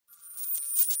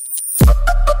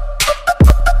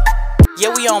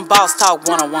Yeah, we on Boss Talk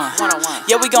 101.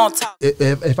 Yeah, we gonna talk.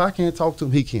 If I can't talk to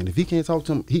him, he can. If he can't talk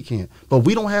to him, he can. But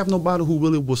we don't have nobody who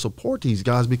really will support these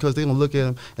guys because they're going to look at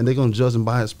him and they're going to judge him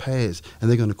by his past and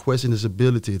they're going to question his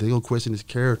ability. They're going to question his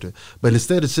character. But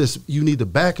instead, it says you need to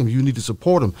back him. You need to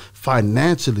support him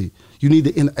financially. You need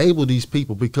to enable these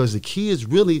people because the kids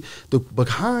really,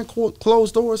 behind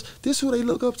closed doors, this is who they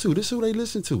look up to. This is who they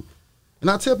listen to.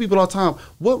 And I tell people all the time,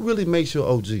 what really makes you an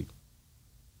OG?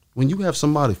 When you have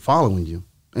somebody following you,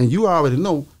 and you already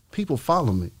know people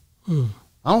follow me.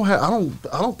 I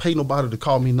don't pay nobody to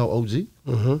call me no OG.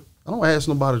 I don't ask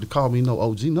nobody to call me no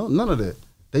OG. No, none of that.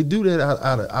 They do that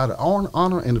out of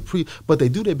honor and but they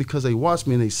do that because they watch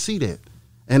me and they see that.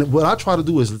 And what I try to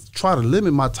do is try to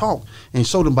limit my talk and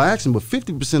show them by action. But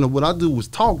 50% of what I do is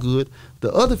talk good.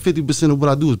 The other 50% of what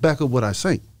I do is back up what I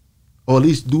say, or at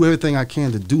least do everything I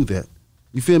can to do that.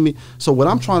 You feel me? So what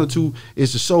I'm trying to do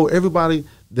is to show everybody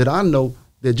that I know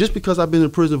that just because I've been in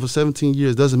prison for 17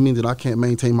 years doesn't mean that I can't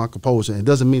maintain my composure. It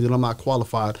doesn't mean that I'm not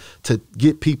qualified to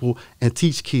get people and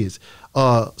teach kids.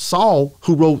 Saul,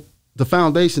 who wrote the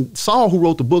foundation, Saul, who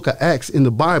wrote the book of Acts in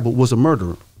the Bible, was a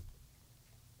murderer.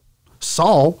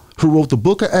 Saul, who wrote the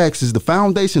book of Acts, is the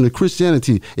foundation of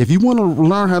Christianity. If you want to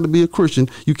learn how to be a Christian,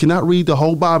 you cannot read the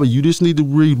whole Bible. You just need to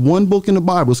read one book in the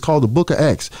Bible. It's called the book of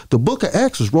Acts. The book of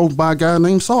Acts was wrote by a guy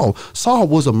named Saul. Saul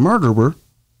was a murderer.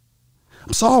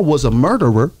 Saul was a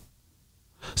murderer.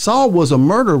 Saul was a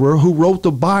murderer who wrote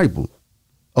the Bible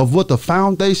of what the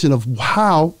foundation of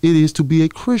how it is to be a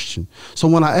Christian. So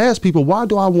when I ask people, why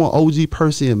do I want OG,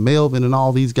 Percy, and Melvin and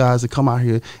all these guys to come out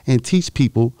here and teach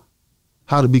people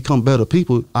how to become better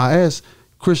people, I ask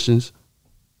Christians,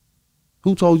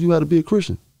 who told you how to be a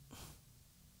Christian?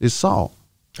 It's Saul.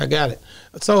 I got it.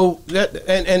 So that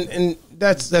and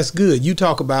that's good. You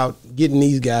talk about getting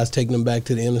these guys, taking them back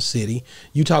to the inner city.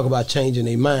 You talk about changing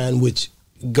their mind, which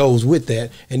goes with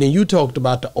that. And then you talked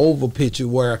about the over picture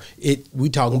where we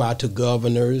talking about to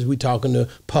governors, we talking to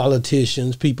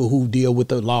politicians, people who deal with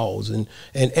the laws and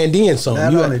then some.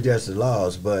 Not only just the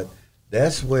laws, but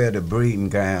that's where the breeding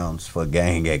grounds for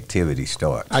gang activity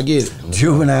starts. I get it.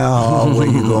 Juvenile hall where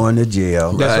you going to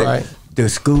jail. That's right. The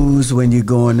schools when you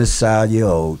go in to sell your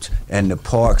oats, and the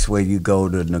parks where you go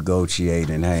to negotiate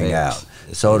and hang out.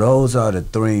 So those are the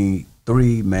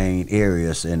three main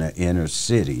areas in the inner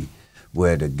city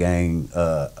where the gang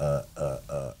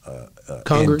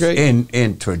congregate.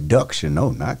 Introduction.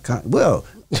 No, not well.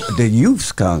 The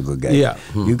youths congregate. Yeah.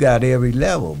 You got every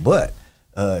level, but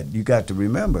you got to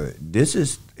remember, this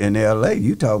is in L.A.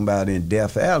 You talking about in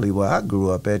Death Alley, where I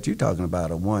grew up at. You talking about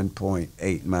a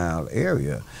 1.8 mile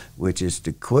area, which is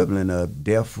the equivalent of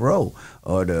Death Row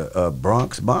or the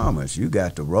Bronx Bombers. You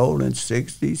got the Rolling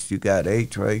 60s, you got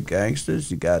 8-tray gangsters,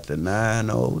 you got the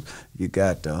 9-0s, you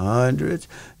got the 100s,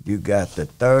 you got the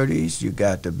 30s, you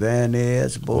got the Van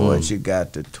Ness boys, you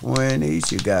got the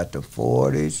 20s, you got the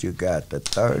 40s, you got the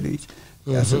 30s.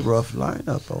 That's a rough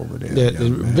lineup over there.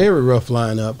 Very rough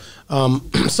lineup.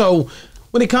 So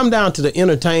when it come down to the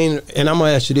entertainment, and I'm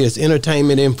gonna ask you this: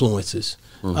 entertainment influences.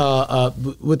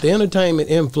 With the entertainment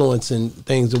influencing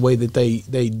things the way that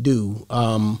they do,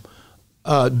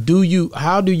 how do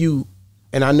you?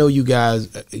 And I know you guys,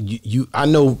 I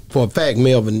know for a fact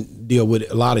Melvin deal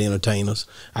with a lot of entertainers.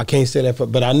 I can't say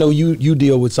that, but I know you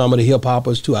deal with some of the hip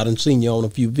hoppers too. I done seen you on a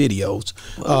few videos.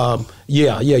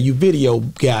 You video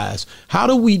guys. How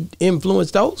do we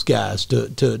influence those guys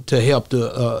to help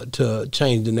to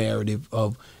change the narrative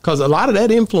of? Because a lot of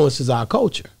that influences our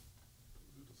culture.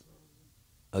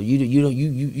 Oh,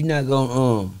 you're not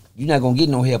gonna get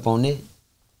no help on that.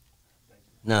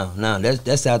 No,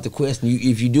 that's out the question.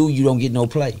 If you do, you don't get no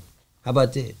play. How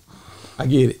about that? I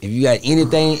get it. If you got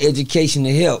anything education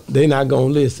to help, they're not gonna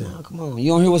listen. Oh, come on, you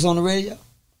don't hear what's on the radio?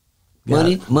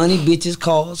 Money, bitches,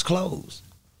 cars, clothes.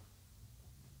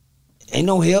 Ain't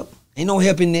no help. Ain't no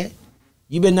help in that.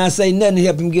 You better not say nothing to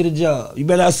help him get a job. You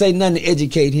better not say nothing to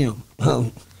educate him.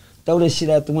 Throw that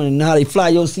shit out the window. Know how they fly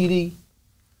your CD?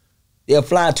 They'll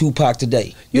fly Tupac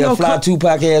today. They'll fly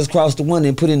Tupac ass across the window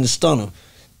and put in the stunner.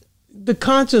 The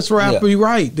conscious rap, you're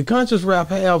right. The conscious rap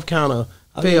have kind of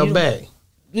fell back.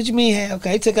 What you mean have?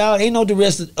 Okay, took out. Ain't no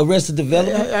Arrested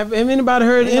Development. Have anybody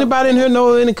heard? Anybody in here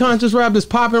know any conscious rap that's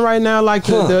popping right now? Like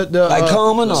the like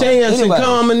Common or Chance and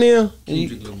Common there.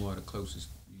 Kendrick Lamar, the closest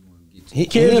you want to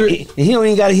get to. He don't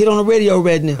even got a hit on the radio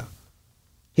right now.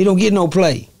 He don't get no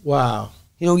play. Wow.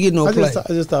 He don't get no play. I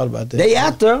just thought about that. They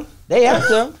out there.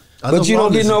 But you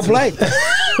don't get no play.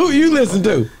 Who you listen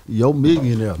to? Yo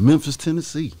Millionaire, Memphis,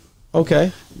 Tennessee.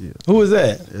 Okay. Yeah. Who is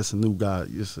that? It's a new guy.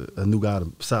 It's a new guy to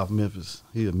South Memphis.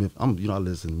 He a Memphis. I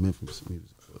listen to Memphis music.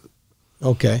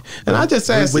 Okay, and I just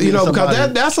ask, we you need know, because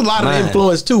somebody- that's a lot of Right.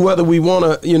 influence too, whether we want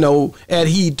to, you know,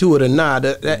 adhere to it or not.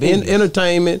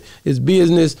 Entertainment is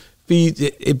business.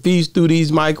 It feeds through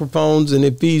these microphones and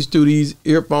it feeds through these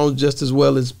earphones just as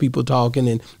well as people talking.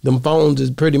 And them phones is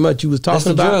pretty much you was talking That's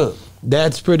the about. drug.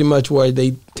 That's pretty much where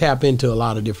they tap into a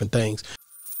lot of different things.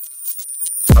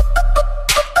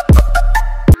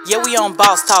 Yeah, we on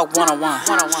Boss Talk 101.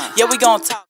 Yeah, we gonna talk.